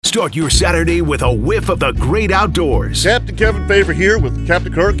Start your Saturday with a whiff of the great outdoors. Captain Kevin Favor here with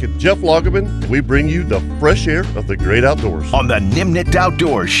Captain Kirk and Jeff Loggeman. We bring you the fresh air of the great outdoors. On the Nimnit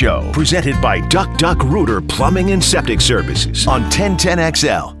Outdoors Show, presented by Duck Duck Rooter Plumbing and Septic Services on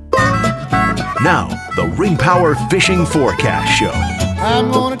 1010XL. Now, the Ring Power Fishing Forecast Show.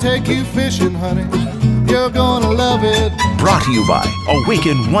 I'm gonna take you fishing, honey. You're gonna love it. Brought to you by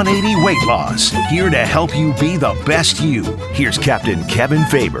Awaken 180 Weight Loss. Here to help you be the best you. Here's Captain Kevin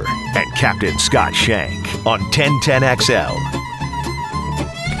Faber and Captain Scott Shank on 1010XL.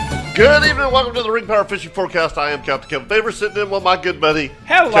 Good evening. Welcome to the Ring Power Fishing Forecast. I am Captain Kevin Favor, sitting in with my good buddy,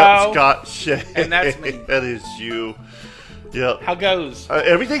 Hello. Captain Scott Shank. And that's me. That is you. Yeah. How goes?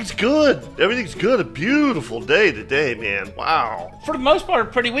 Everything's good. Everything's good. A beautiful day today, man. Wow. For the most part, a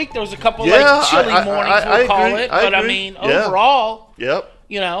pretty weak. There was a couple Yeah, like chilly mornings, we'll call agree, it. But I agree. mean, Yeah. overall, Yep.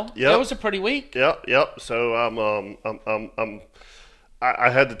 you know, Yep. it was a pretty weak. Yep. So I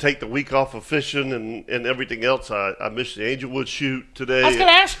had to take the week off of fishing and everything else. I missed the Angelwood shoot today. I was going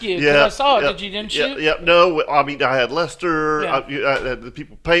to ask you because I saw it. Yeah, Did you didn't shoot? Yeah. No, I mean I had Lester. Yeah. I had the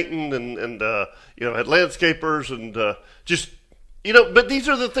people painting and had landscapers and just. But these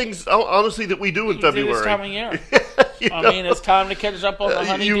are the things, honestly, that we do in February. This time of year. I mean, it's time to catch up on the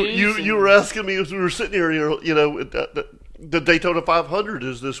honeydews. You were asking me as we were sitting here, the Daytona 500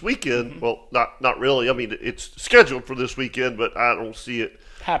 is this weekend. Mm-hmm. Well, not really. I mean, it's scheduled for this weekend, but I don't see it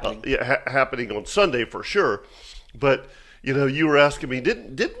happening. Happening on Sunday for sure. But you were asking me,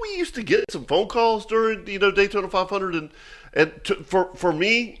 didn't we used to get some phone calls during Daytona 500 for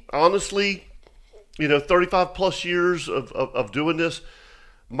me, honestly. 35 plus years of doing this,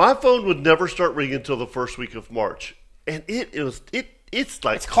 my phone would never start ringing until the first week of March. And it's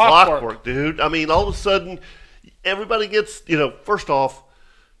like clockwork, dude. I mean, all of a sudden, everybody gets, first off,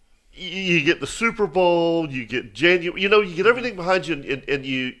 you get the Super Bowl, you get January, you get everything behind you, and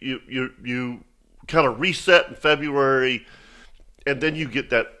you kind of reset in February, and then you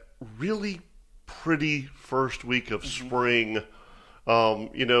get that really pretty first week of spring.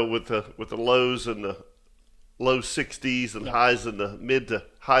 With the lows in the low 60s and highs in the mid to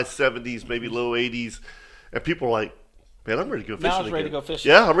high 70s, maybe low 80s, and people are like, "Man, I'm ready to go fishing." Now I was ready to go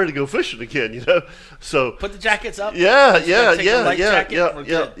fishing. Yeah, I'm ready to go fishing again. So put the jackets up. Yeah.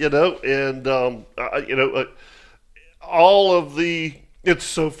 All of the. It's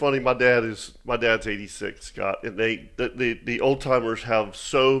so funny. My dad's 86, Scott, and the old timers have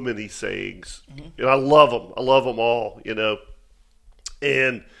so many sayings, and I love them. I love them all.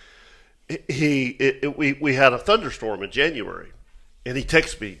 And we had a thunderstorm in January, and he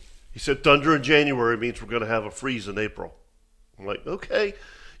texted me. He said, "Thunder in January means we're going to have a freeze in April." I'm like, okay,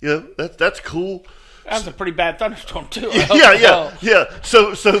 that's cool. That was a pretty bad thunderstorm too. Yeah.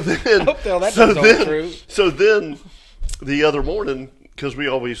 So then, I hope that doesn't true. So then, the other morning, because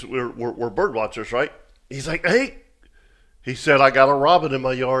we're bird watchers, right? He's like, "Hey," he said, "I got a robin in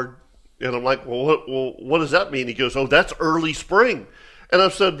my yard," and I'm like, "Well, what does that mean?" He goes, "Oh, that's early spring." And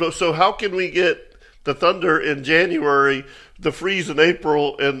I've said, so how can we get the thunder in January, the freeze in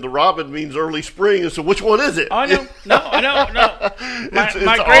April, and the robin means early spring? And so which one is it? I know. No.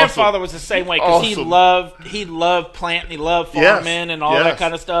 My grandfather was the same way because he loved planting, he loved farming and all that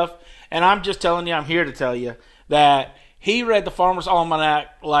kind of stuff. And I'm just telling you, I'm here to tell you that he read the Farmer's Almanac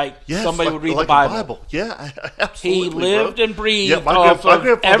like somebody would read the Bible. Yeah, absolutely. He lived and breathed my off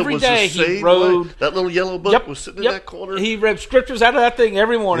grandfather every was day. the same He rode way. That little yellow book was sitting in that corner. He read scriptures out of that thing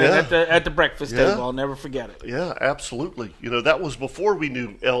every morning at the breakfast table. I'll never forget it. Yeah, absolutely. That was before we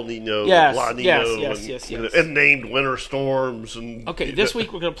knew El Nino, La Nino, yes. And named winter storms. And okay, this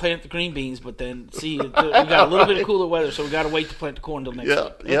week we're going to plant the green beans, but then we got a little bit of cooler weather, so we got to wait to plant the corn until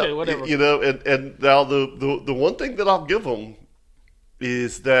next week. Okay, whatever. And now the one thing that I'll give them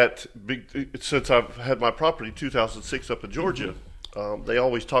is that since I've had my property 2006 up in Georgia, they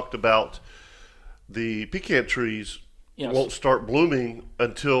always talked about the pecan trees won't start blooming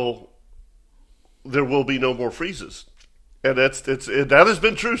until there will be no more freezes, and that has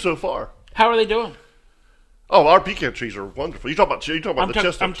been true so far. How are they doing? Oh, our pecan trees are wonderful. You're talking about the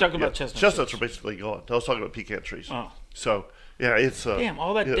chestnuts. I'm talking about chestnuts. Chestnuts are basically gone. I was talking about pecan trees. Oh, so yeah, it's damn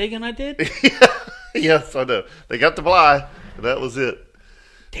all that digging I did. Yes, I know. They got the fly, and that was it.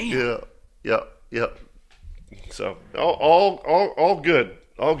 Damn. Yeah. So all good,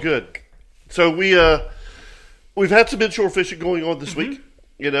 all good. So we've had some inshore fishing going on this week.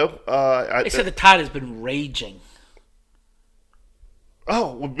 They said the tide has been raging.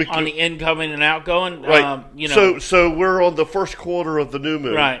 Oh, on the incoming and outgoing, right? So we're on the first quarter of the new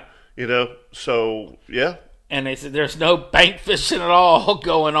moon, right? So yeah. And they said there's no bank fishing at all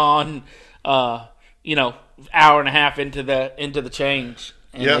going on. Hour and a half into the change.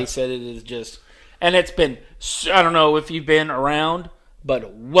 and they said it is just, and it's been, I don't know if you've been around,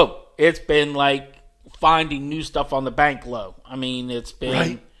 but whoa, it's been like finding new stuff on the bank low. I mean, it's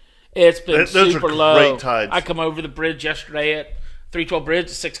been super low. Great tides. I come over the bridge yesterday at 312 Bridge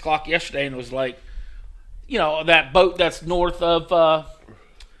at 6 o'clock yesterday, and it was like, that boat that's north of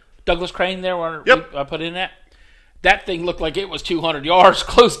Douglas Crane there where I put in that. That thing looked like it was 200 yards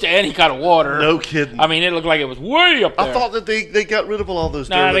close to any kind of water. No kidding. I mean, it looked like it was way up there. I thought that they got rid of all those.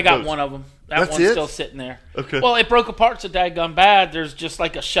 No, they got boats. one of them. That's one's it? still sitting there. Okay. Well, it broke apart so daggone bad. There's just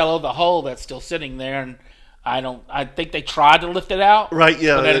like a shell of the hull that's still sitting there, and I think they tried to lift it out. Right.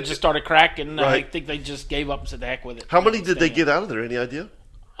 Yeah. But then it just started cracking. Right. I think they just gave up and said the heck with it. How many did they get out of there? Any idea?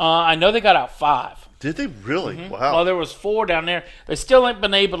 I know they got out 5. Did they really? Mm-hmm. Wow. Well, there was 4 down there. They still ain't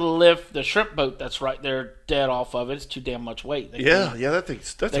been able to lift the shrimp boat that's right there dead off of it. It's too damn much weight. That's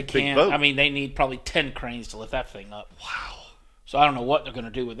a big boat. I mean, they need probably 10 cranes to lift that thing up. Wow. So I don't know what they're going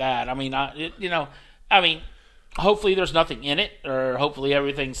to do with that. I mean, hopefully there's nothing in it, or hopefully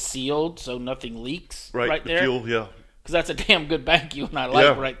everything's sealed so nothing leaks right there. Fuel, yeah. Because that's a damn good bank you and I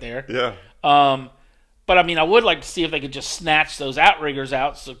like right there. Yeah. But I mean, I would like to see if they could just snatch those outriggers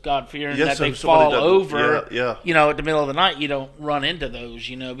out, so God fearing that they fall over. Yeah. At the middle of the night, you don't run into those.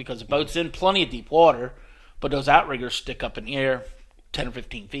 Because the boat's in plenty of deep water, but those outriggers stick up in the air 10 or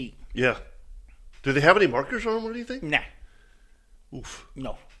 15 feet. Yeah. Do they have any markers on them or anything? Nah. Oof.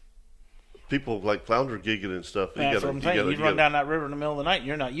 No. People like flounder gigging and stuff. That's what I'm saying. You run down that river in the middle of the night, and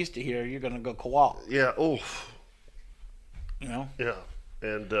you're not used to here. You're going to go koala. Yeah. Oof. Yeah.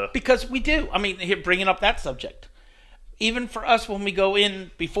 And because we do. I mean, here, bringing up that subject. Even for us, when we go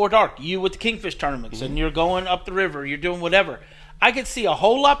in before dark, you with the kingfish tournaments, and you're going up the river, you're doing whatever. I could see a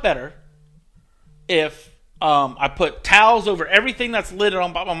whole lot better if I put towels over everything that's lit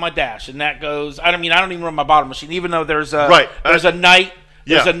on my dash, and that goes. I don't even run my bottom machine, even though there's a night.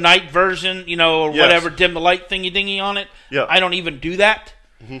 There's a night version, or whatever, dim the light thingy dingy on it. Yeah. I don't even do that.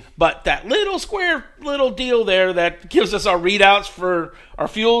 Mm-hmm. But that little square deal there that gives us our readouts for our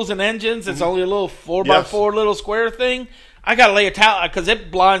fuels and engines, it's only a little 4x4 little square thing. I got to lay a towel because it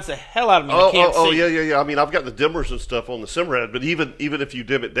blinds the hell out of me. I can't see. Yeah. I mean, I've got the dimmers and stuff on the Simrad, but even if you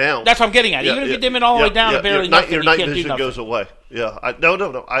dim it down. That's what I'm getting at. Even if you dim it all the way down to barely nothing, your you night can't vision do nothing. goes away. Yeah.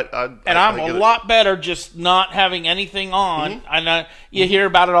 No. I'm a lot better just not having anything on. Mm-hmm. And you hear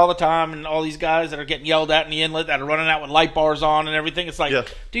about it all the time, and all these guys that are getting yelled at in the inlet that are running out with light bars on and everything. It's like,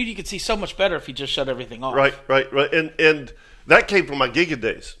 dude, you could see so much better if you just shut everything off. Right. And that came from my gigging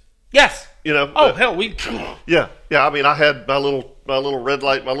days. Yes. Hell, we. Yeah. I mean, I had my little red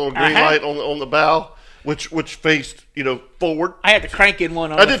light, my little green light on the bow, which faced forward. I had to crank in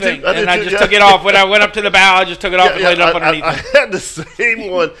one on the thing, and I just took it off when I went up to the bow. I just took it off and laid it up underneath. I had the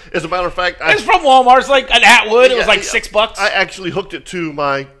same one. As a matter of fact, it's from Walmart. It's like an Atwood. It was like $6. I actually hooked it to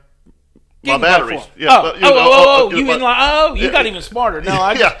my batteries. You got even smarter. No,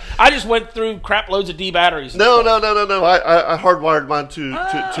 I just went through crap loads of D batteries. No. I hardwired mine to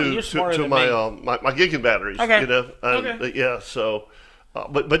my gigging batteries. Okay. Yeah. So,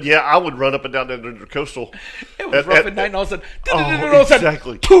 but yeah, I would run up and down the intercoastal. It was rough at night, and all of a sudden,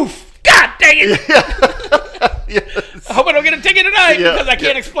 exactly. Poof! God dang it! Yes. I hope I don't get a ticket tonight because I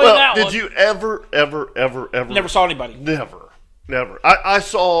can't explain that one. Did you ever? Never saw anybody. Never. I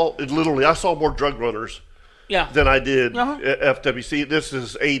saw more drug runners than I did at FWC. This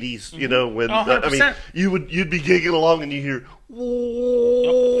is 80s, when I mean you'd be gigging along and you hear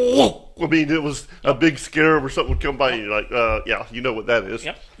I mean, it was a big scarab or something would come by and you're like, you know what that is.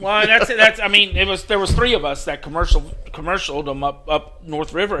 Yep. Well, that's I mean, there was 3 of us that commercialed them up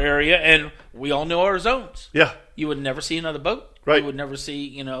North River area, and we all knew our zones. Yeah. You would never see another boat. Right. You would never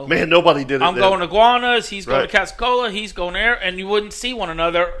see, Man, nobody did it. I'm going to Iguanas, he's going to Cascola, he's going there, and you wouldn't see one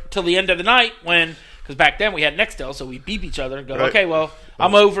another till the end of the night because back then we had Nextel, so we beep each other and go, okay, well,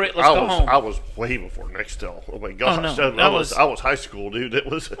 I'm over it, let's go home. I was way before Nextel. Oh my gosh, I was high school, dude. It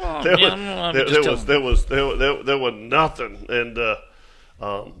was there was nothing, and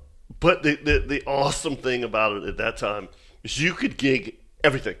but the awesome thing about it at that time is you could gig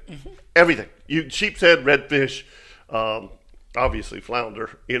everything, everything. Sheep's head, redfish. Obviously flounder,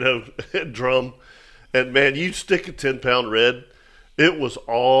 drum, and man, you stick a 10-pound red, it was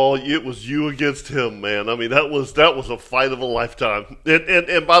you against him, man. I mean, that was a fight of a lifetime.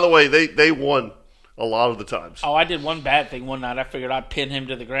 And by the way, they won a lot of the times. Oh, I did one bad thing one night. I figured I'd pin him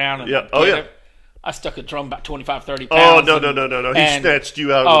to the ground. And I stuck a drum about 25, 30 pounds. Oh, no. He snatched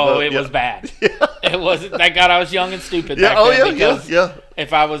you out of the boat. Oh, it was bad. It wasn't. Thank God I was young and stupid back then. Because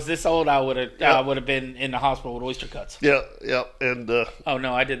if I was this old, I would have been in the hospital with oyster cuts. Yeah. And oh,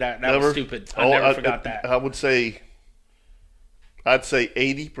 no, I did that. That was stupid. I never forgot that. I would say I'd say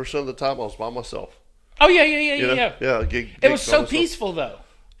 80% of the time I was by myself. Oh, yeah. Yeah. It was so peaceful, though.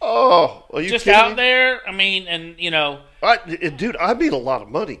 Oh, are you just kidding out me? there? I mean, and, dude, I made a lot of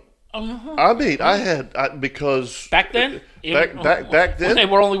money. Because back then, back then when they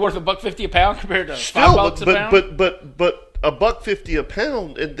were only worth $1.50 a pound compared to still, $5 a pound. But $1.50 a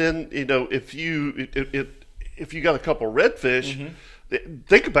pound, and then if you got a couple redfish,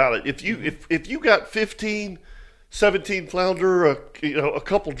 think about it. If you got 15, 17 flounder, a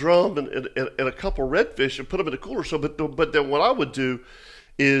couple drum, and a couple redfish, and put them in the cooler. So, but then what I would do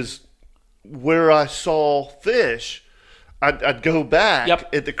is where I saw fish, I'd go back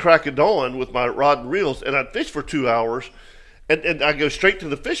at the crack of dawn with my rod and reels, and I'd fish for 2 hours, and I'd go straight to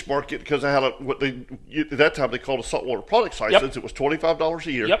the fish market because I had at that time they called a saltwater products license. It was $25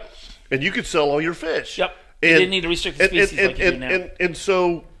 a year. Yep. And you could sell all your fish. Yep. You didn't need to restrict the species like you do now. And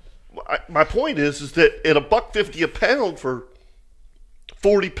so my point is that at $1.50 a pound for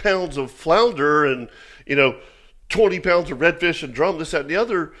 40 pounds of flounder and 20 pounds of redfish and drum, this, that, and the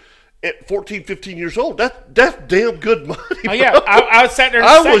other, at 14, 15 years old, that's damn good money. Oh, yeah. I sat there and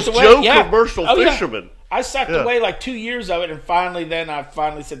I was Joe Commercial Fisherman. Yeah. I sucked away like 2 years of it, and finally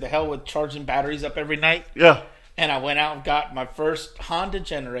said the hell with charging batteries up every night. Yeah. And I went out and got my first Honda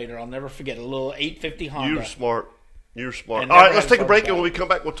generator. I'll never forget, a little 850 Honda. You're smart. All right, let's take a break, and when we come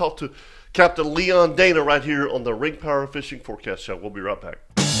back, we'll talk to Captain Leon Dana right here on the Ring Power Fishing Forecast Show. We'll be right back.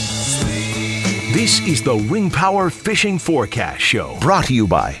 This is the Ring Power Fishing Forecast Show, brought to you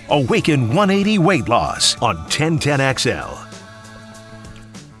by Awaken 180 Weight Loss on 1010XL.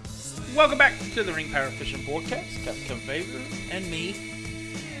 Welcome back to the Ring Power Fishing Forecast. Captain Kevin Favor and me,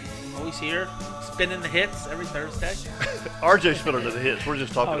 always here, spinning the hits every Thursday. RJ's spinning the hits. We're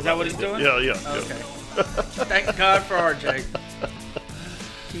just talking. Oh, is that what he's doing? Yeah. Okay. Thank God for RJ.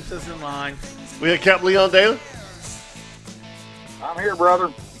 Keeps us in line. We had Captain Leon Dana. I'm here,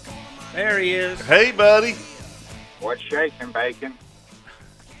 brother. There he is. Hey, buddy. What's shaking, bacon?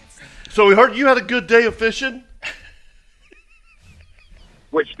 So we heard you had a good day of fishing.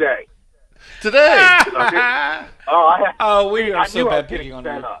 Which day? Today. We are so bad picking on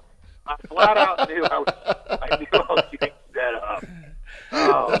you. I flat out knew I was getting set up.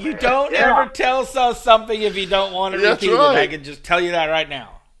 Oh, you don't ever tell us something if you don't want to repeat it. I can just tell you that right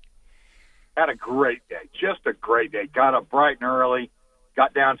now. Had a great day. Just a great day. Got up bright and early.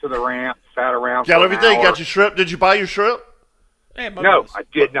 Got down to the ramp. Sat around. Got everything. Got your shrimp. Did you buy your shrimp? Hey, no, I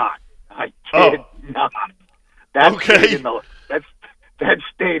did not. I did not. That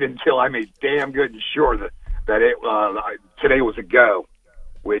stayed until I made damn good and sure that today was a go.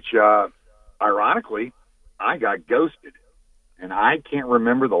 Which, ironically, I got ghosted. And I can't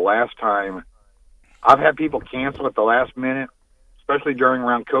remember the last time. I've had people cancel at the last minute, especially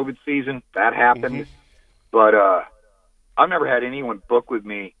around COVID season. That happened. Mm-hmm. But I've never had anyone book with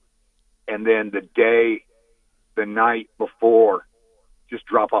me and then the night before, just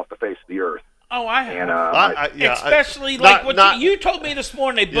drop off the face of the earth. Oh, I have. And, especially you told me this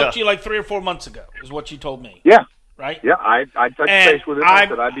morning they booked you like 3 or 4 months ago, is what you told me. Yeah. Right? Yeah, I touched base with him. I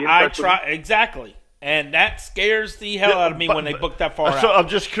said I'd be in touch with him. Exactly. And that scares the hell out of me when they book that far out. So I'm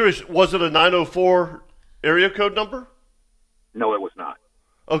just curious, was it a 904 area code number? No, it was not.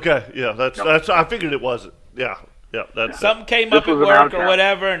 Okay, yeah, that's I figured it wasn't. Yeah. Something came up at work or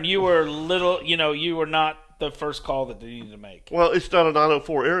whatever, and you were you were not the first call that they needed to make. Well, it's not a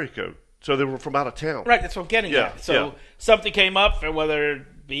 904 area code, so they were from out of town. Right, that's what I'm getting at. So something came up, whether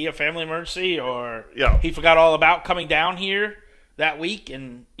it be a family emergency or he forgot all about coming down here that week,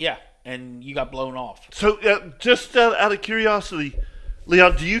 and you got blown off. So, just out of curiosity,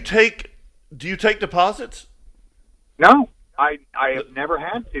 Leon, do you take deposits? No, I have never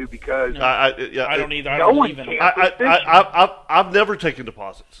had to because I don't either. I don't believe in it. I've never taken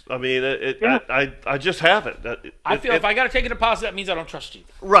deposits. I mean, I just haven't. I feel if I got to take a deposit, that means I don't trust you.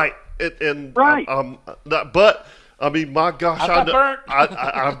 Right, but. I mean, my gosh, I've been burnt.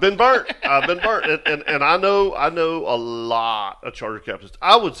 I've been burnt, and I know a lot of charter captains.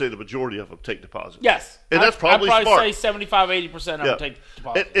 I would say the majority of them take deposits. Yes, and that's probably smart. I'd probably say 75-80% of them take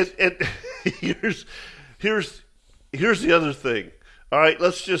deposits. And here's the other thing. All right,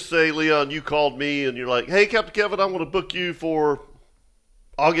 let's just say, Leon, you called me and you're like, "Hey, Captain Kevin, I want to book you for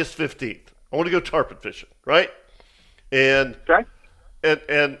August 15th. I want to go tarpon fishing." Right? And okay.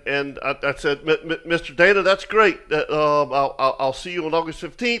 And I said, Mr. Dana, that's great. I'll see you on August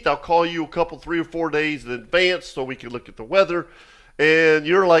 15th. I'll call you 3 or 4 days in advance so we can look at the weather. And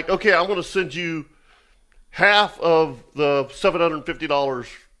you're like, okay, I'm going to send you half of the $750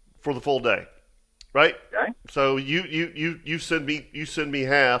 for the full day, right? Okay. So you send me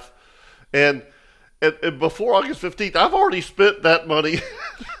half, and and before August 15th, I've already spent that money.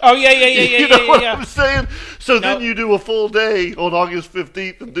 Oh, yeah. You know what I'm saying? So then you do a full day on August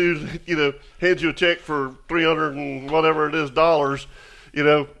 15th, and dude, hands you a check for $300 and whatever it is,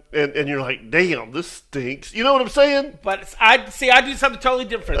 and you're like, damn, this stinks. You know what I'm saying? But I do something totally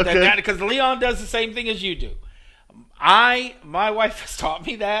different than that, because Leon does the same thing as you do. My wife has taught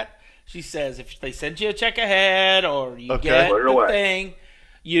me that. She says if they send you a check ahead or you get the thing,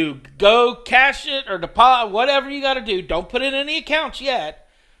 you go cash it or deposit, whatever you got to do. Don't put it in any accounts yet.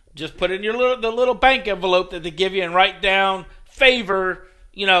 Just put it in the little bank envelope that they give you and write down favor,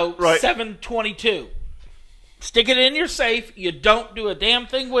 722. Stick it in your safe. You don't do a damn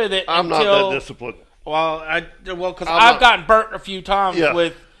thing with it. I'm not that disciplined. Because I've gotten burnt a few times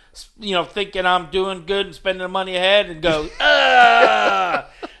with, thinking I'm doing good and spending the money ahead and go,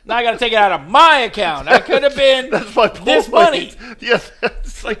 now I got to take it out of my account. I could have been this money. Yes.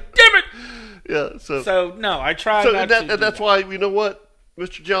 It's like, damn it. Yeah. So no, I try not to. And that's why, you know what,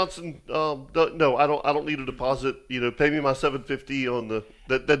 Mr. Johnson, no, I don't need a deposit. Pay me my $750 on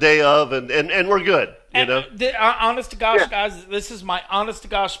the day of, and we're good. Honest to gosh, guys, this is my honest to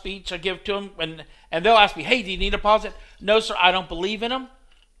gosh speech I give to them, and they'll ask me, hey, do you need a deposit? No, sir, I don't believe in them.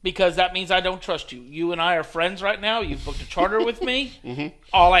 Because that means I don't trust you. You and I are friends right now. You've booked a charter with me. Mm-hmm.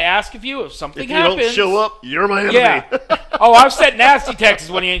 All I ask of you, if something happens... If you don't show up, you're my enemy. Yeah. I've sent nasty texts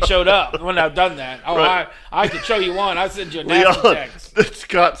when he ain't showed up, when I've done that. Right. I could show you one. I send you a nasty text.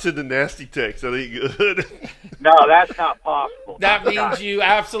 Scott sent a nasty text. That ain't good. No, that's not possible. That means you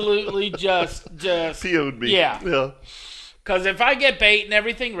absolutely just... PO'd me. Yeah. Because if I get bait and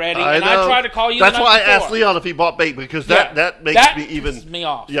everything ready, I try to call you, that's why I asked Leon if he bought bait, because that makes me even pisses me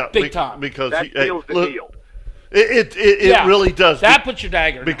off, big time. Because that seals the deal. It really does. That puts your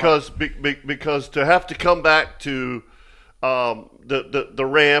dagger. Because to have to come back to the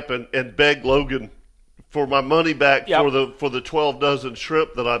ramp and beg Logan for my money back for the 12 dozen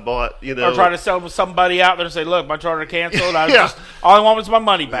shrimp that I bought, or try to sell somebody out there and say, look, my charter canceled. All I want was my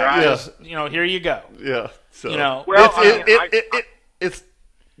money back. Right. Just, here you go. Yeah. So, it's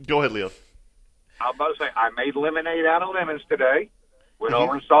go ahead, Leo. I was about to say, I made lemonade out of lemons today. Went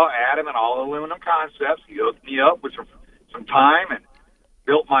over and saw Adam and All Aluminum Concepts. He hooked me up with some time and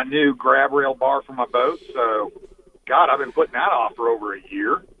built my new grab rail bar for my boat. So, God, I've been putting that off for over a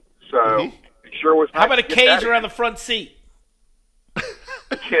year. So, it sure was nice. How about a cage around the front seat? To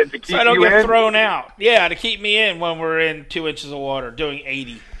keep so I don't get in? thrown out. Yeah, to keep me in when we're in 2 inches of water doing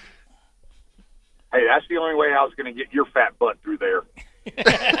 80. Hey, that's the only way I was going to get your fat butt through there. If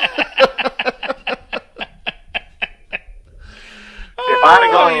I'd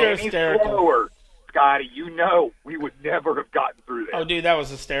have gone any slower, Scotty, we would never have gotten through there. Oh, dude, that was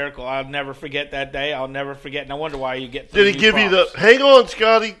hysterical. I'll never forget that day. I'll never forget. No wonder why you get through. Did he give you the, hang on,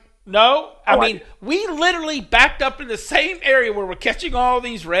 Scotty? No. I mean, we literally backed up in the same area where we're catching all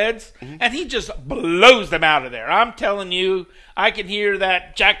these reds, and he just blows them out of there. I'm telling you, I can hear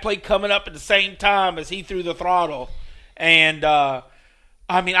that jack plate coming up at the same time as he threw the throttle. And, I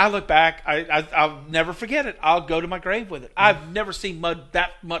look back. I'll never forget it. I'll go to my grave with it. I've never seen mud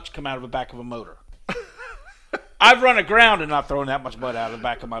that much come out of the back of a motor. I've run aground and not thrown that much mud out of the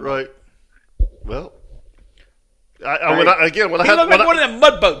back of my boat. Right. Well, when I look like one of them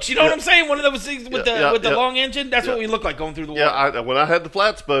mud boats. You know what I'm saying? One of those things with the long engine. That's what we look like going through the water. Yeah. When I had the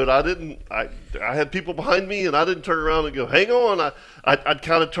flats boat, I had people behind me, and I didn't turn around and go, "Hang on." I'd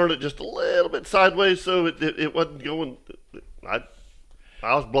kind of turn it just a little bit sideways so it wasn't going. I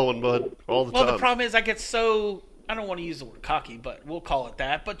was blowing mud all the time. Well, the problem is I get so, I don't want to use the word cocky, but we'll call it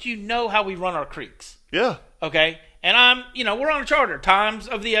that. But you know how we run our creeks. Yeah. Okay. And we're on a charter. Time's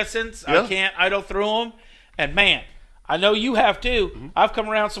of the essence. Yeah. I can't idle through them. And man, I know you have too. Mm-hmm. I've come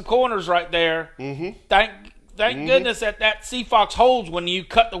around some corners right there. Mm-hmm. Thank goodness that Sea Fox holds when you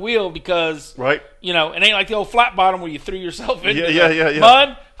cut the wheel, because it ain't like the old flat bottom where you threw yourself into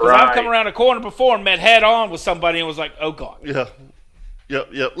mud. Because I've come around a corner before and met head on with somebody and was like, oh God. Yeah.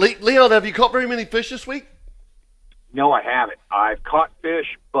 Yeah. Leon, have you caught very many fish this week? No, I haven't. I've caught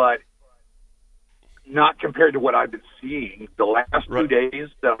fish, but not compared to what I've been seeing. The last 2 days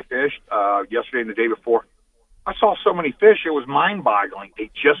that I fished, yesterday and the day before, I saw so many fish, it was mind-boggling.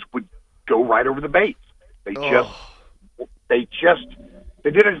 They just would go right over the baits. They did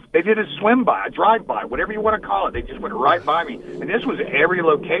a swim by, a drive by, whatever you want to call it. They just went right by me. And this was every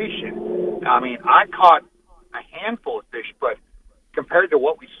location. I mean, I caught a handful of fish, but compared to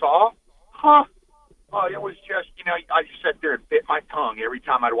what we saw, it was just, I just sat there and bit my tongue every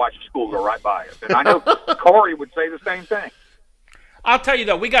time I'd watch a school go right by us. And I know Corey would say the same thing. I'll tell you,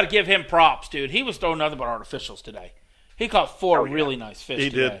 though, we got to give him props, dude. He was throwing nothing but artificials today. He caught four really nice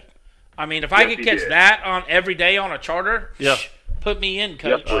fish today. Did. I mean, if I could catch that on every day on a charter, put me in,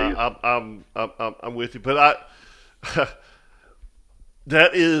 Coach. I'm with you, but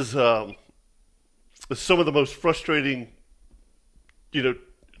that is some of the most frustrating,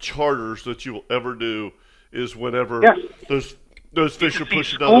 charters that you will ever do is whenever those fish are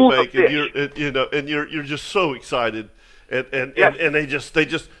pushing down the bank, and you're just so excited, and they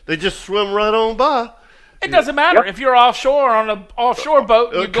just swim right on by. It doesn't matter if you're offshore on an offshore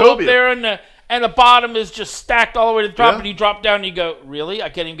boat. You go up there and the bottom is just stacked all the way to the top, and you drop down and you go, really? I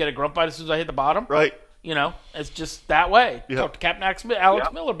can't even get a grunt bite as soon as I hit the bottom. Right. It's just that way. Talked to Captain Alex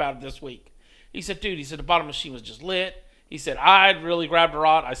Miller about it this week. He said, dude, the bottom machine was just lit. He said, I'd really grabbed a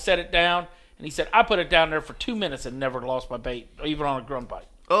rod, I set it down, and he said, I put it down there for 2 minutes and never lost my bait, even on a grunt bite.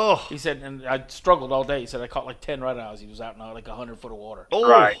 Oh. He said, and I struggled all day. He said, I caught like 10 red eyes. He was out in like 100 foot of water. Oh.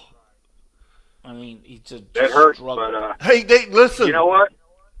 Right. I mean, he just it hurts, struggled. but hey, Nate, listen. You know what?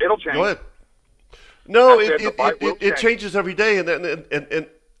 It'll change. Go ahead. No, it changes every day, and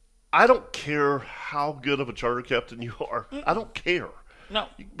I don't care how good of a charter captain you are. I don't care. No,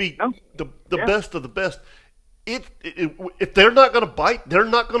 you can be the best of the best. If they're not going to bite, they're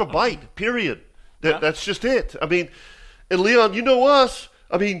not going to bite. Period. That's just it. I mean, and Leon, you know us.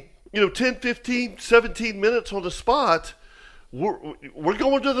 I mean, 10, 15, 17 minutes on the spot. We're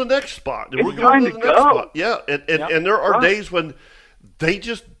going to the next spot. We're going to the next spot. Yeah, and there are days when they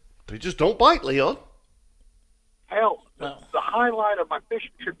just don't bite, Leon. Hell, the highlight of my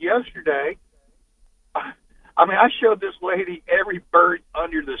fishing trip yesterday, I showed this lady every bird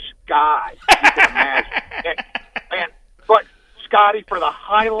under the sky. You can imagine. But, Scotty, for the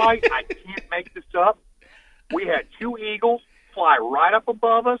highlight, I can't make this up. We had 2 eagles fly right up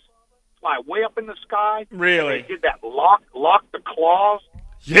above us, fly way up in the sky. Really? They did that lock the claws.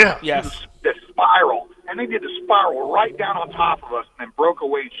 Yeah. Yes. The spiral. And they did the spiral right down on top of us and then broke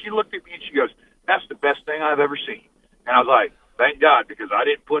away. And she looked at me and she goes, that's the best thing I've ever seen. And I was like, thank God, because I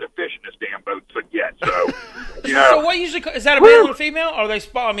didn't put a fish in this damn boat yet. So, So what usually is that a male and a female? Are they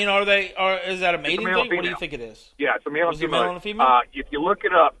is that a mating thing? What do you think it is? Yeah, it's a male and female. Male and a female? If you look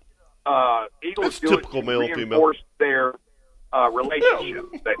it up, eagles do typical it to male and reinforce their relationship.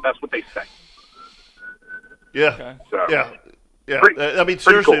 That's what they say. Yeah. Okay. So, yeah. I mean,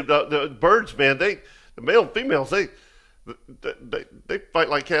 seriously, cool. the birds, man, the male and females, they fight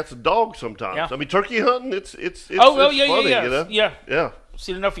like cats and dogs sometimes. Yeah. I mean, turkey hunting, it's funny, Yeah.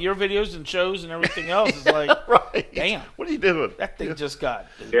 Seen enough of your videos and shows and everything else. It's like, right. Damn. What are you doing? That thing just got.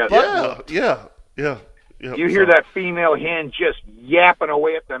 Yeah. You hear that female hen just yapping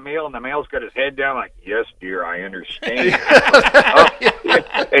away at the male, and the male's got his head down like, yes, dear, I understand.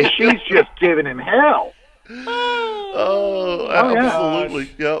 And she's just giving him hell. Oh, absolutely.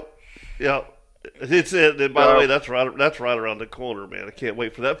 Yeah. It's it. By the way, that's right around the corner, man. I can't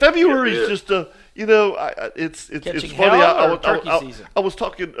wait for that. February is just it's funny. Turkey season. I was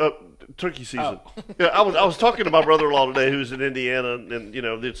talking turkey season. Oh. Yeah, I was talking to my brother-in-law today, who's in Indiana, and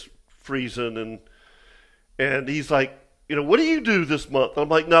it's freezing, and he's like, what do you do this month? I'm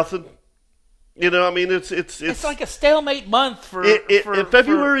like, nothing. I mean, it's like a stalemate month for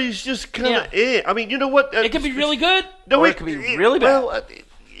February is just kind of I mean, you know what? It could be really good. No, it could be really bad. Well,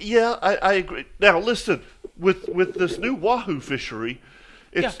 yeah, I agree. Now, listen, with this new wahoo fishery,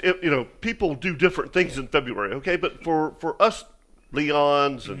 people do different things in February, okay? But for us,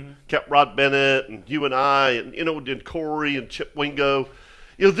 Leons and Cap Rod Bennett and you and I and and Corey and Chip Wingo,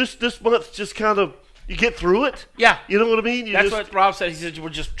 this month's just kind of. You get through it. Yeah. You know what I mean? That's what Rob said. He said, we're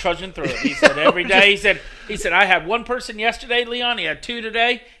just trudging through it. He said, every day. He said, I had one person yesterday, Leon. He had 2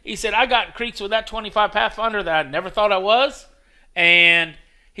 today. He said, I got in creeks with that 25 Pathfinder that I never thought I was. And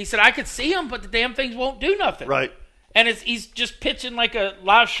he said, I could see them, but the damn things won't do nothing. Right. And he's just pitching like a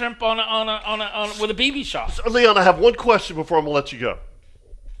live shrimp with a BB shot. So, Leon, I have one question before I'm going to let you go.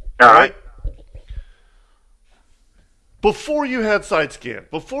 All right. Before you had side scan,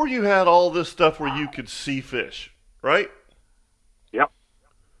 before you had all this stuff where you could see fish, right? Yep.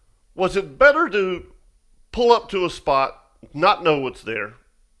 Was it better to pull up to a spot, not know what's there,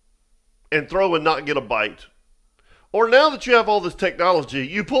 and throw and not get a bite? Or now that you have all this technology,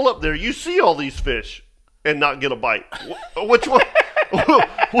 you pull up there, you see all these fish, and not get a bite? Which one?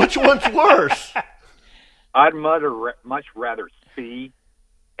 Which one's worse? I'd much rather see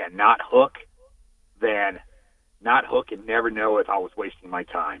and not hook than not hook and never know if I was wasting my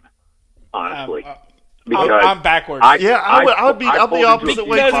time. Honestly, because I'm backwards. I'd be the opposite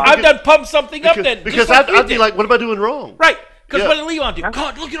way. Because I've done pump something up then. Because I'd be like, what am I doing wrong? Right. Because what did Leon do?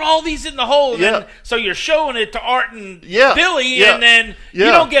 God, look at all these in the hole. And then, so you're showing it to Art and Billy, and then you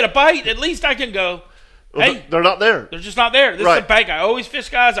don't get a bite. At least I can go, Hey, they're not there. They're just not there. This is a bank. I always fish,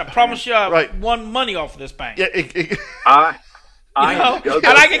 guys. I promise you, I won money off of this bank. Yeah, and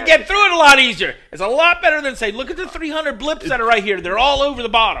I can get through it a lot easier. It's a lot better than say, look at the 300 blips that are right here. They're all over the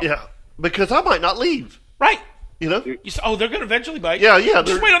bottom. Yeah, because I might not leave. Right. You know? You say, they're going to eventually bite. Yeah.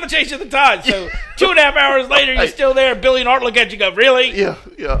 Just wait on the change of the tide. So 2.5 hours later, you're still there. Billy and Art look at you and go, really? Yeah.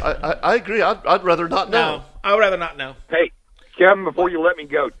 I agree. I'd rather not know. No, I would rather not know. Hey, Kevin, before you let me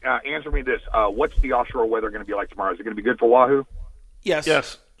go, answer me this. What's the offshore weather going to be like tomorrow? Is it going to be good for Wahoo? Yes.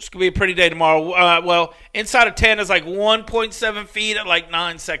 It's going to be a pretty day tomorrow. Well, inside of 10 is like 1.7 feet at like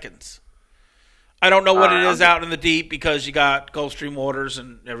 9 seconds. I don't know what it is out in the deep because you got Gulf Stream waters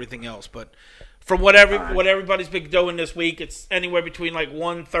and everything else, but from what everybody's been doing this week, it's anywhere between like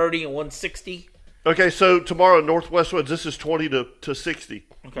 130 and 160. Okay, so tomorrow northwest winds. This is 20 to 60.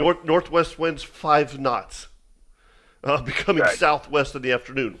 Okay. Northwest winds 5 knots, becoming southwest in the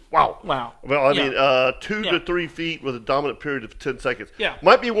afternoon. Wow. Well, I mean, 2 to 3 feet with a dominant period of 10 seconds. Yeah,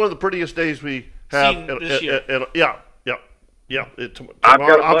 might be one of the prettiest days we have this year. Yeah. I've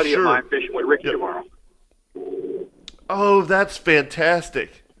got a buddy of mine fishing with Ricky tomorrow. Oh, that's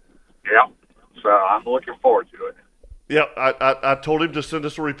fantastic. Yeah. So I'm looking forward to it. Yeah, I told him to send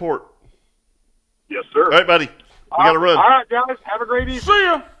us a report. Yes, sir. All right, buddy. We got to run. All right, guys. Have a great evening. See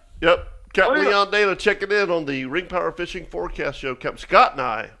ya. Yep. Captain Leon Dana checking in on the Ring Power Fishing Forecast Show. Captain Scott and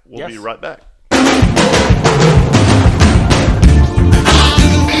I will be right back. Ring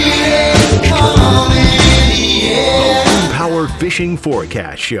Power Fishing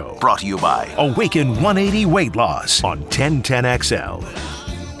Forecast Show. Brought to you by Awaken 180 Weight Loss on 1010XL.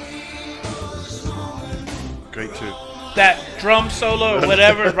 Great too. That drum solo or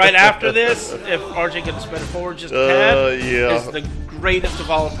whatever right after this, if RJ can spin it forward just a tad, is the greatest of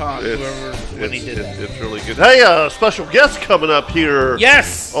all time. When he did that. It's really good. Hey, special guest coming up here.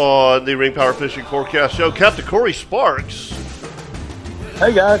 Yes. On the Ring Power Fishing Forecast Show, Captain Corey Sparks.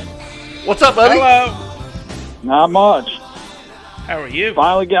 Hey guys. What's up, buddy? Hello. Not much. How are you?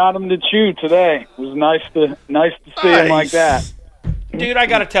 Finally got him to chew today. It was nice to see him like that. Dude, I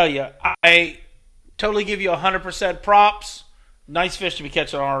got to tell you, I totally give you 100% props. Nice fish to be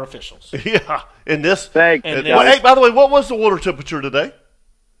catching on artificials. Yeah, in this. Thanks. Hey, by the way, what was the water temperature today?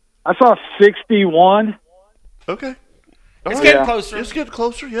 I saw 61. Okay. It's getting closer. It's getting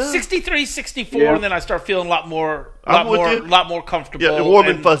closer, yeah. 63, 64, and then I start feeling a lot more comfortable. Yeah, warm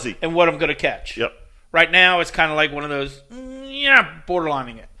and fuzzy. And what I'm going to catch. Yep. Right now, it's kind of like one of those,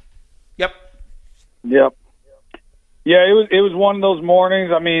 borderlining it. Yep. Yeah, it was one of those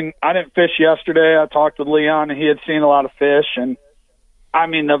mornings. I mean, I didn't fish yesterday. I talked with Leon, and he had seen a lot of fish. And, I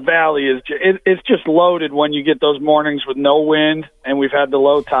mean, the valley is it's just loaded when you get those mornings with no wind, and we've had the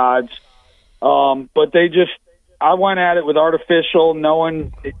low tides. But I went at it with artificial,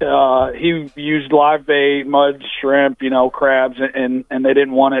 knowing he used live bait, mud, shrimp, crabs, and they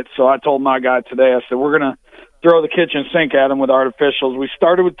didn't want it. So I told my guy today, I said, we're going to throw the kitchen sink at them with artificials. We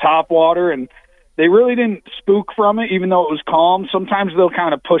started with top water, and they really didn't spook from it, even though it was calm. Sometimes they'll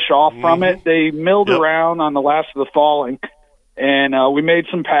kind of push off from it. They milled around on the last of the falling, and we made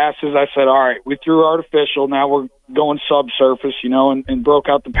some passes. I said, all right, we threw artificial. Now we're going subsurface, and broke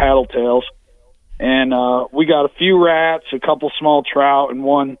out the paddle tails. And we got a few rats, a couple small trout, and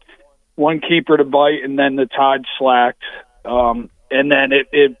one keeper to bite, and then the tide slacked. And then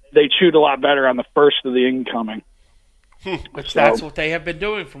they chewed a lot better on the first of the incoming. That's what they have been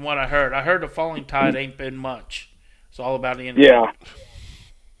doing from what I heard. I heard the falling tide ain't been much. It's all about the incoming. Yeah.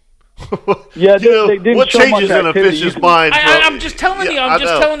 Yeah, they didn't what show changes much in a fish's mind? I'm just telling you. I'm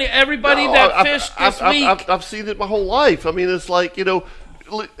just telling you. Everybody that fished this week. I've seen it my whole life. I mean, it's like,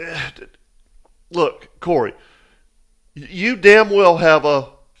 look, Corey, you damn well have an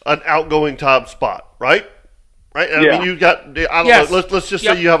outgoing tide spot, right? Right? I mean, you got, I don't know, let's just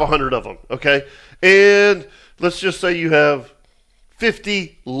say you have 100 of them, okay? And let's just say you have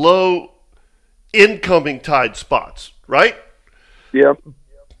 50 low incoming tide spots, right? Yep.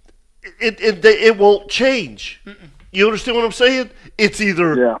 It won't change. Mm-mm. You understand what I'm saying? It's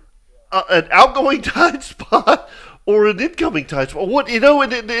either an outgoing tide spot or an incoming tide spot. What and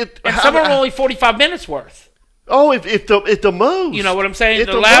some are only 45 minutes worth. Oh, if the most. You know what I'm saying?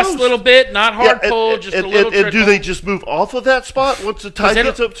 The last little bit, not hard pull, just a little trickle. And do they just move off of that spot once the tide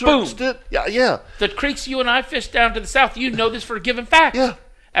gets up to a extent? Yeah. The creeks you and I fish down to the south, you know this for a given fact. Yeah.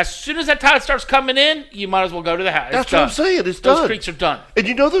 As soon as that tide starts coming in, you might as well go to the house. That's what I'm saying. It's done. Those creeks are done.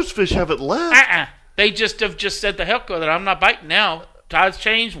 And those fish haven't left. They just have said the heck with it. I'm not biting now. Tides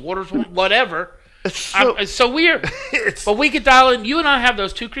change, waters, whatever. It's so weird. But we could dial in. You and I have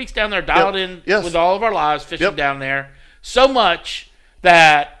those 2 creeks down there dialed in with all of our lives fishing down there. So much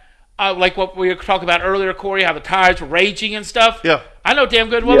that like what we were talking about earlier, Corey, how the tides were raging and stuff. Yeah. I know damn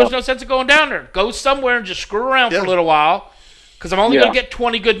good well there's no sense of going down there. Go somewhere and just screw around for a little while, because I'm only going to get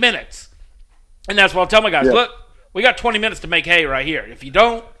 20 good minutes. And that's what I'll tell my guys. Look, we got 20 minutes to make hay right here. If you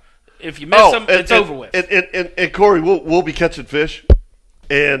miss them, it's over with. And Corey, we'll be catching fish.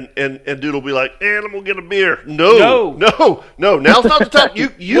 And dude will be like, I'm gonna get a beer. No. Now's not the time.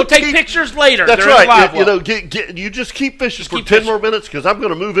 We'll take pictures later. That's right. You just keep fishing for 10 more minutes, because I'm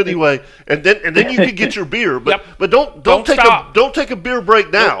gonna move anyway, and then you can get your beer. But don't take a beer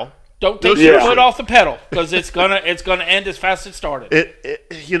break now. Don't take your foot off the pedal, because it's gonna end as fast as it started.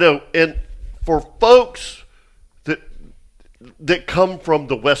 And for folks that come from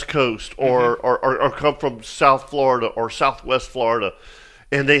the West Coast or come from South Florida or Southwest Florida,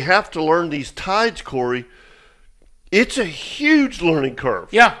 and they have to learn these tides, Corey, it's a huge learning curve.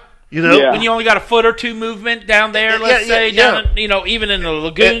 Yeah. When you only got a foot or two movement down there, let's say, down even in the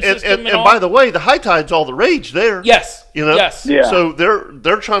lagoon system. And by the way, the high tide's all the rage there. Yes. Yes. Yeah. So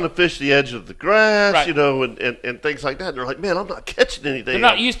they're trying to fish the edge of the grass, and things like that. And they're like, man, I'm not catching anything. They're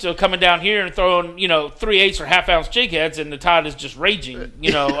not used to coming down here and throwing, 3/8 or half-ounce jig heads, and the tide is just raging.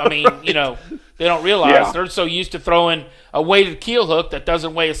 They don't realize they're so used to throwing a weighted keel hook that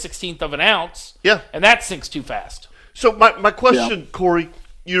doesn't weigh a 1/16 of an ounce. Yeah. And that sinks too fast. So my question, Corey,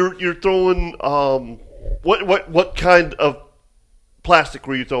 you're throwing what kind of plastic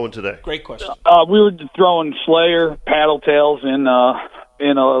were you throwing today? Great question. We were throwing Slayer paddle tails in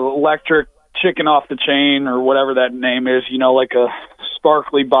electric chicken off the chain, or whatever that name is. like a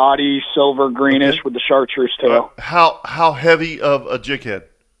sparkly body, silver greenish with the chartreuse tail. How heavy of a jig head?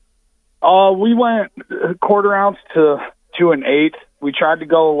 We went 1/4 ounce to 2 1/8. We tried to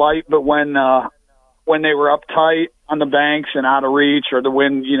go light, but when they were up tight on the banks and out of reach, or the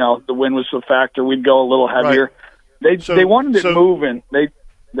wind was a factor, we'd go a little heavier. Right. They wanted it moving.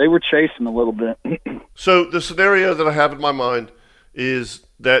 They were chasing a little bit. So the scenario that I have in my mind is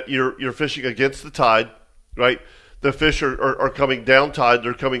that you're fishing against the tide, right? The fish are coming down tide.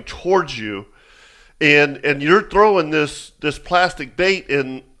 They're coming towards you, and you're throwing this plastic bait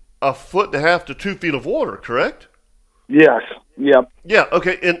in 1.5 to 2 feet of water, correct? Yes. Yep. Yeah.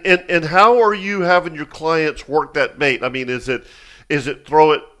 Okay. And how are you having your clients work that bait? I mean, is it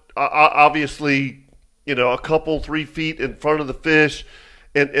throw it obviously, a couple 3 feet in front of the fish,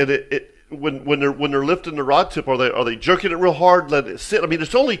 and it when they're lifting the rod tip, are they jerking it real hard, letting it sit? I mean,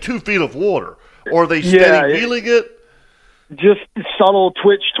 it's only 2 feet of water. Or are they steady reeling it? Just subtle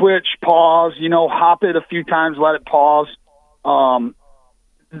twitch, pause. Hop it a few times, let it pause.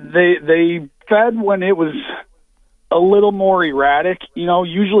 They fed when it was a little more erratic.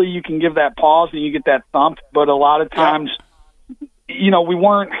 Usually you can give that pause and you get that thump, but a lot of times, we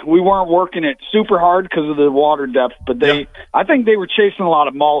weren't working it super hard because of the water depth. But I think they were chasing a lot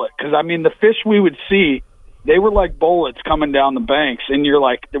of mullet, because the fish we would see, they were like bullets coming down the banks, and you're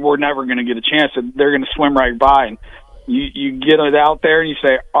like, we're never going to get a chance. They're going to swim right by, and you get it out there and you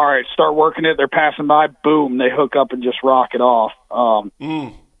say, all right, start working it. They're passing by, boom, they hook up and just rock it off.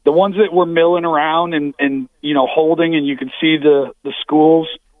 The ones that were milling around and holding, and you could see the schools,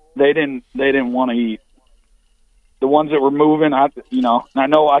 they didn't want to eat. The ones that were moving, I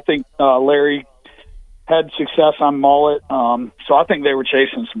think Larry had success on mullet, so I think they were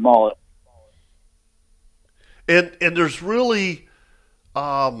chasing some mullet. And there's really,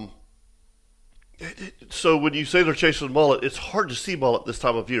 so when you say they're chasing mullet, it's hard to see mullet this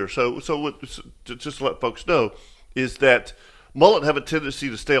time of year. So just to let folks know, is that mullet have a tendency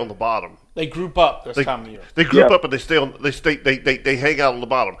to stay on the bottom. They group up this time of year. They group up and they hang out on the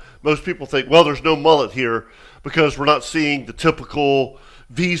bottom. Most people think, well, there's no mullet here because we're not seeing the typical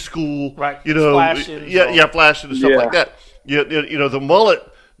V school, right? Flashing and stuff like that. The mullet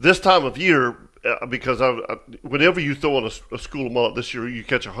this time of year. Because whenever you throw on a school of mullet this year, you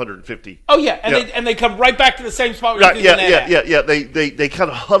catch 150. Oh yeah, and they come right back to the same spot. Right, They kind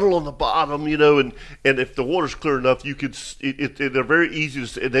of huddle on the bottom, and if the water's clear enough, you could. They're very easy to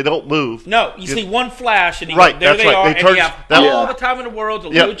see. They don't move. No, you see one flash, and there they are, and you have all the time in the world to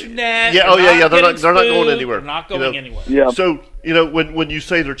load your net. Yeah, they're not going anywhere. They're not going anywhere. Yeah. So when you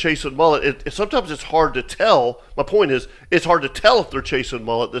say they're chasing mullet, sometimes it's hard to tell. My point is, it's hard to tell if they're chasing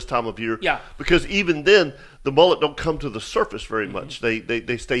mullet this time of year. Yeah. Because even then, the mullet don't come to the surface very much.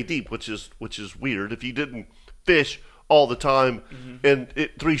 They stay deep, which is weird. If you didn't fish all the time and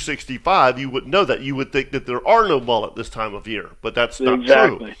at 365, you wouldn't know that. You would think that there are no mullet this time of year, but that's not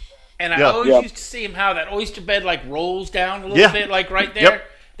true. And I always used to see them how that oyster bed rolls down a little bit, right there. Yep.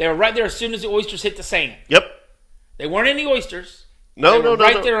 They were right there as soon as the oysters hit the sand. Yep. They weren't any oysters. No.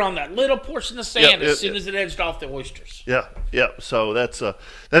 Right there on that little portion of sand as soon as it edged off the oysters. Yeah. So that's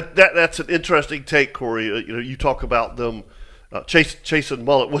that's an interesting take, Corey. You talk about them chasing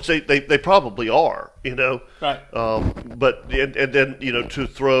mullet, which they probably are. Right. But then to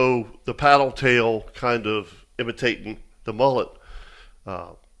throw the paddle tail, kind of imitating the mullet.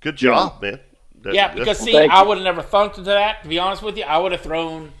 Good job, man. Because I would have never thunk to that. To be honest with you, I would have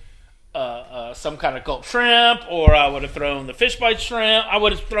thrown some kind of gulp shrimp, or I would have thrown the fish bite shrimp. I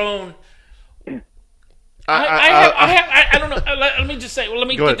would have thrown. I don't know. Let me just say. Well, let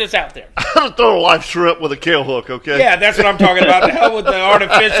me get this out there. I'm gonna throw a live shrimp with a kale hook. Okay. Yeah, that's what I'm talking about. The hell with the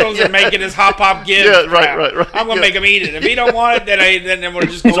artificials and making his hop hop gift. Yeah, right. I'm gonna make him eat it. If he don't want it, then we're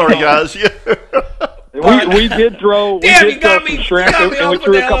just going sorry, guys. Yeah. We did throw some shrimp, and we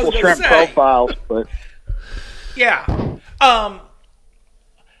threw a couple shrimp profiles, but yeah.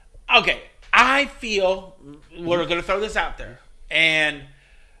 Okay, I feel we're going to throw this out there, and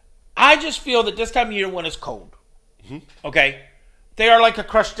I just feel that this time of year when it's cold, okay, they are like a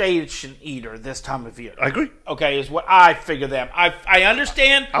crustacean eater this time of year. I agree. Okay, is what I figure them. I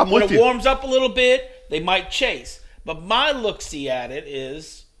understand when it warms up a little bit, they might chase, but my look-see at it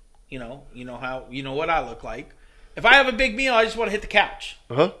is, you know what I look like. If I have a big meal, I just want to hit the couch.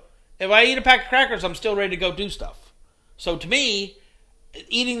 If I eat a pack of crackers, I'm still ready to go do stuff. So to me,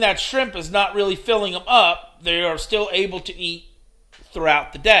 eating that shrimp is not really filling them up. They are still able to eat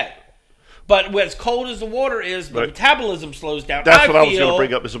throughout the day. But as cold as the water is, the metabolism slows down. That's what I was going to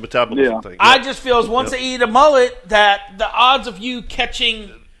bring up as a metabolism thing. I just feel once they eat a mullet, that the odds of you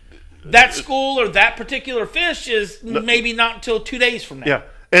catching that school or that particular fish is maybe not until 2 days from now. Yeah,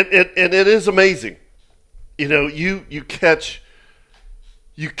 and it is amazing. You catch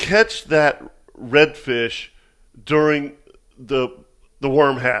that redfish during the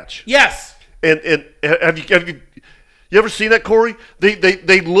worm hatch. Yes. And have you ever seen that, Corey?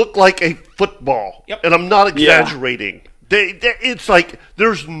 They look like a football. Yep. And I'm not exaggerating. Yeah. It's like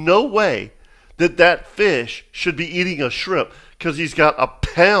there's no way that fish should be eating a shrimp because he's got a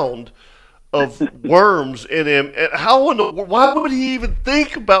pound of worms in him. And why would he even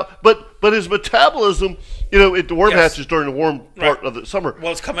think about? But his metabolism, the worm hatches during the warm part of the summer.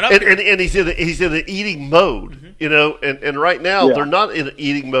 Well, it's coming up, and he's in an eating mode. And right now they're not in an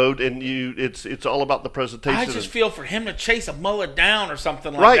eating mode, and it's all about the presentation. I just feel for him to chase a mullet down or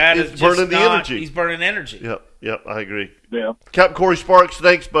something like that is burning the energy. He's burning energy. Yep, I agree. Yeah, Captain Corey Sparks,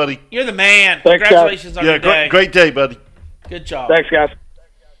 thanks, buddy. You're the man. Thanks, congratulations on your day. Great day, buddy. Good job. Thanks, guys.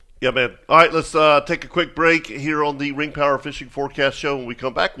 Yeah, man. All right, let's take a quick break here on the Ring Power Fishing Forecast Show. When we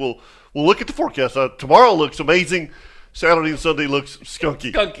come back, we'll look at the forecast. Tomorrow looks amazing. Saturday and Sunday looks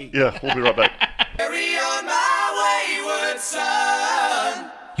skunky. Yeah, we'll be right back. Carry on my wayward son.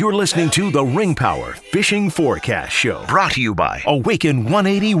 You're listening to the Ring Power Fishing Forecast Show, brought to you by Awaken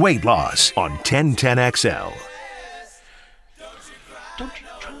 180 Weight Loss on 1010XL.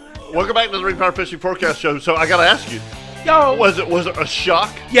 Welcome back to the Ring Power Fishing Forecast Show. So I got to ask you. Yo, was it a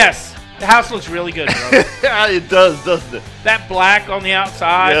shock? Yes, the house looks really good, bro. Yeah, it does, doesn't it? That black on the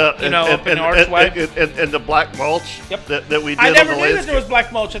outside, up in the archway, and the black mulch that we did. I never on the knew that there was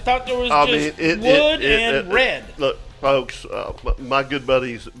black mulch. I thought there was wood and red. Look, folks, my good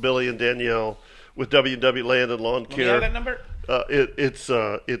buddies Billy and Danielle with W&W Land and Lawn Care. Do you have that number? It's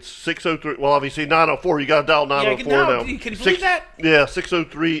 603. Well, obviously 904. You got to dial 904 now. Can you believe that? Yeah,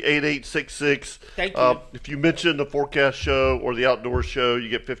 603-8866. Thank you. If you mention the forecast show or the outdoor show, you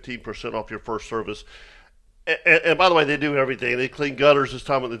get 15% off your first service. And by the way, they do everything. They clean gutters this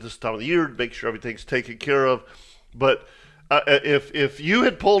time of the year to make sure everything's taken care of. But if you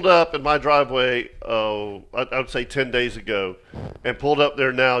had pulled up in my driveway, I would say 10 days ago, and pulled up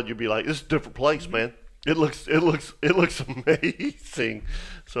there now, you'd be like, "This is a different place, man." It looks amazing.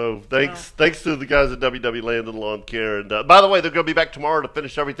 So thanks to the guys at W&W Land and Lawn Care. And by the way, they're going to be back tomorrow to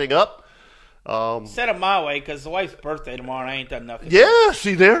finish everything up. Set them my way because the wife's birthday tomorrow and I ain't done nothing. Yeah,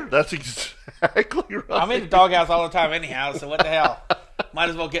 see there? That's exactly right. I'm in the doghouse all the time anyhow, so what the hell? Might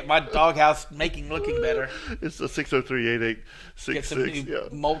as well get my doghouse looking better. It's a 603-8866. Get some new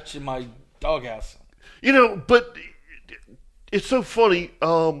mulch in my doghouse. But it's so funny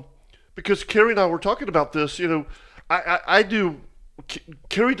because Carrie and I were talking about this. I do.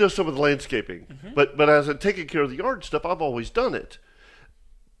 Carrie does some of the landscaping, but as in taking care of the yard stuff, I've always done it.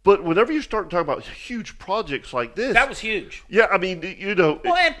 But whenever you start talking about huge projects like this, that was huge. Yeah, I mean,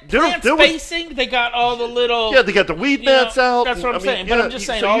 Well, and plant spacing, they got all the little. Yeah, they got the weed mats out. That's what I'm saying. But I'm just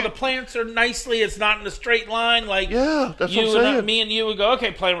saying, all the plants are nicely. It's not in a straight line like. Yeah, that's what I'm saying. Me and you would go,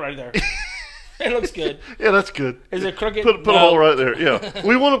 okay, plant right there. It looks good. Yeah, that's good. Is it crooked? Put a hole right there. Yeah,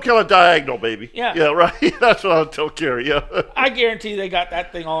 we want them kind of diagonal, baby. Yeah, yeah, right. That's what I'll tell Carrie. Yeah, I guarantee they got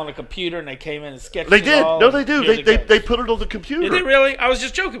that thing all on a computer and they came in and sketched. They did. It all. No, they do. They put it on the computer. Did they really? I was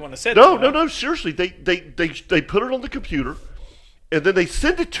just joking when I said no, that. No. Seriously, they put it on the computer, and then they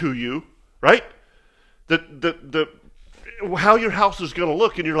send it to you, right? The how your house is going to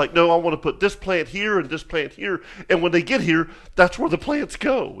look, and you're like, no, I want to put this plant here and this plant here, and when they get here, that's where the plants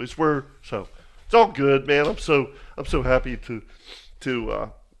go. It's where so it's all good, man. I'm so happy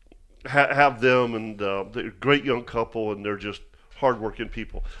to have them, and they're a great young couple, and they're just hardworking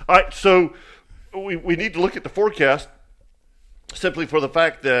people. All right, so we need to look at the forecast simply for the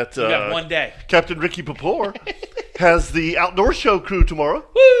fact that we got 1 day. Captain Ricky Papor has the outdoor show crew tomorrow.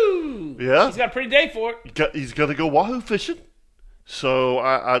 Woo! Yeah, he's got a pretty day for it. He's going to go wahoo fishing.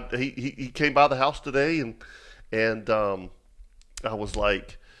 So he came by the house today, and I was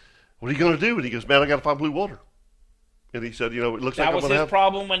like, "What are you going to do?" And he goes, "Man, I got to find blue water." And he said, "You know, it looks like I'm going to have." That was his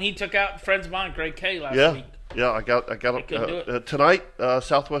problem when he took out friends of mine, Greg K. last week. Yeah, I got tonight.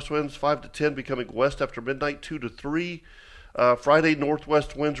 Southwest winds 5 to 10, becoming west after midnight 2 to 3. Friday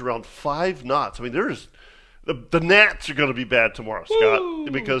northwest winds around 5 knots. I mean, there's the gnats are going to be bad tomorrow, Scott. Woo!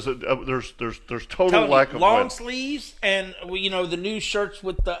 Because there's total lack of long wind. Sleeves and the new shirts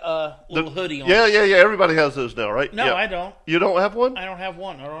with the little hoodie on. Yeah. Everybody has those now, right? No, yeah. I don't. You don't have one? I don't have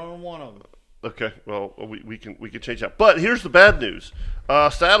one. I don't own one of them. Okay, well we can change that. But here's the bad news.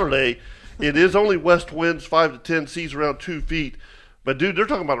 Saturday, it is only west winds 5 to 10, seas around 2 feet. But dude, they're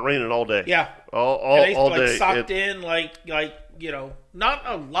talking about it raining all day. Yeah, all day. Socked in like not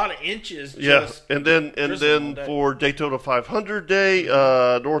a lot of inches. Yeah, just and then for Daytona 500 day,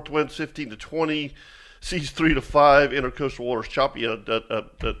 north winds 15 to 20, seas 3 to 5, intercoastal waters choppy.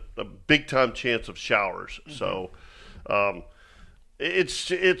 A big time chance of showers. Mm-hmm. So,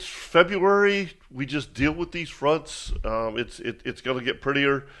 it's February. We just deal with these fronts. It's going to get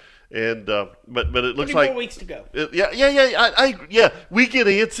prettier. And but it looks like 4 weeks to go. Yeah. We get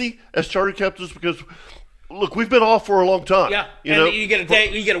antsy as charter captains because look, we've been off for a long time. Yeah, you get a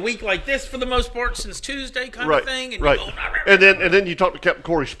day, you get a week like this for the most part since Tuesday, kind of thing. And right. You go, and then you talk to Captain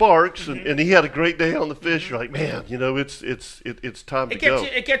Corey Sparks, and he had a great day on the fish. You're like, man, it's time to go.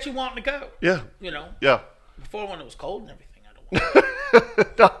 It gets you wanting to go. Yeah. Yeah. Before when it was cold and everything, I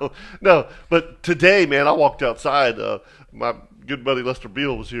don't want. No. But today, man, I walked outside. My good buddy Lester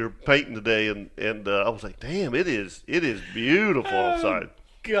Beal was here painting today, and I was like, damn, it is beautiful outside.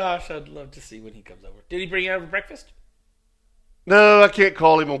 Gosh, I'd love to see when he comes over. Did he bring you over breakfast? No, I can't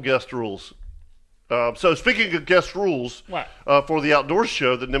call him on guest rules. So speaking of guest rules, for the outdoor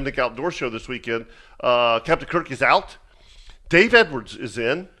show, the Nimnik Outdoor Show this weekend, Captain Kirk is out. Dave Edwards is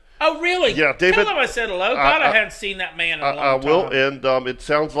in. Oh, really? Yeah, David. Tell him I said hello. God, I hadn't seen that man in a long time. I will, and it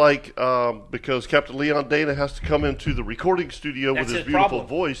sounds like because Captain Leon Dana has to come into the recording studio with his beautiful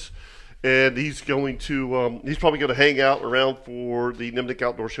voice, and he's going to he's probably going to hang out around for the Nimnik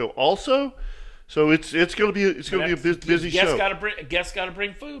Outdoor Show also. So it's going to be a busy show. Guests got to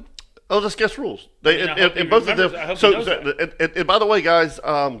bring food. Oh, that's guest rules. And both of them. So and by the way, guys,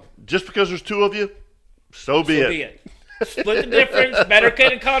 just because there's two of you, so be it. Split the difference. Better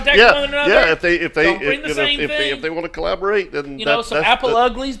get in contact with one another. Yeah, if they want to collaborate, then some apple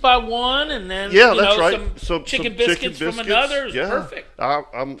uglies by one, and then some chicken biscuits from another is perfect.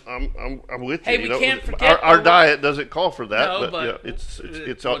 I'm with you. Hey, we can't forget our diet doesn't call for that, no, but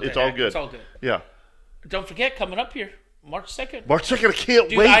it's all good. It's all good. Yeah. Don't forget, coming up here, March 2nd. March 2nd, I can't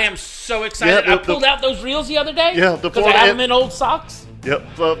wait. Dude, I am so excited. I pulled out those reels the other day. Yeah, because I have them in old socks.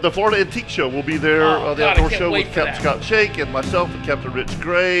 Yep, the Florida Antique Show will be there. The outdoor show with Captain Scott Shake and myself and Captain Rich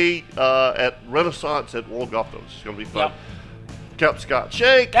Gray at Renaissance at World Golf Course. It's going to be fun. Yep. Captain Scott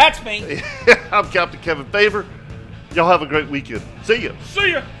Shake. That's me. I'm Captain Kevin Favor. Y'all have a great weekend. See ya.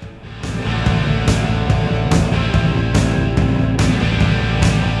 See ya.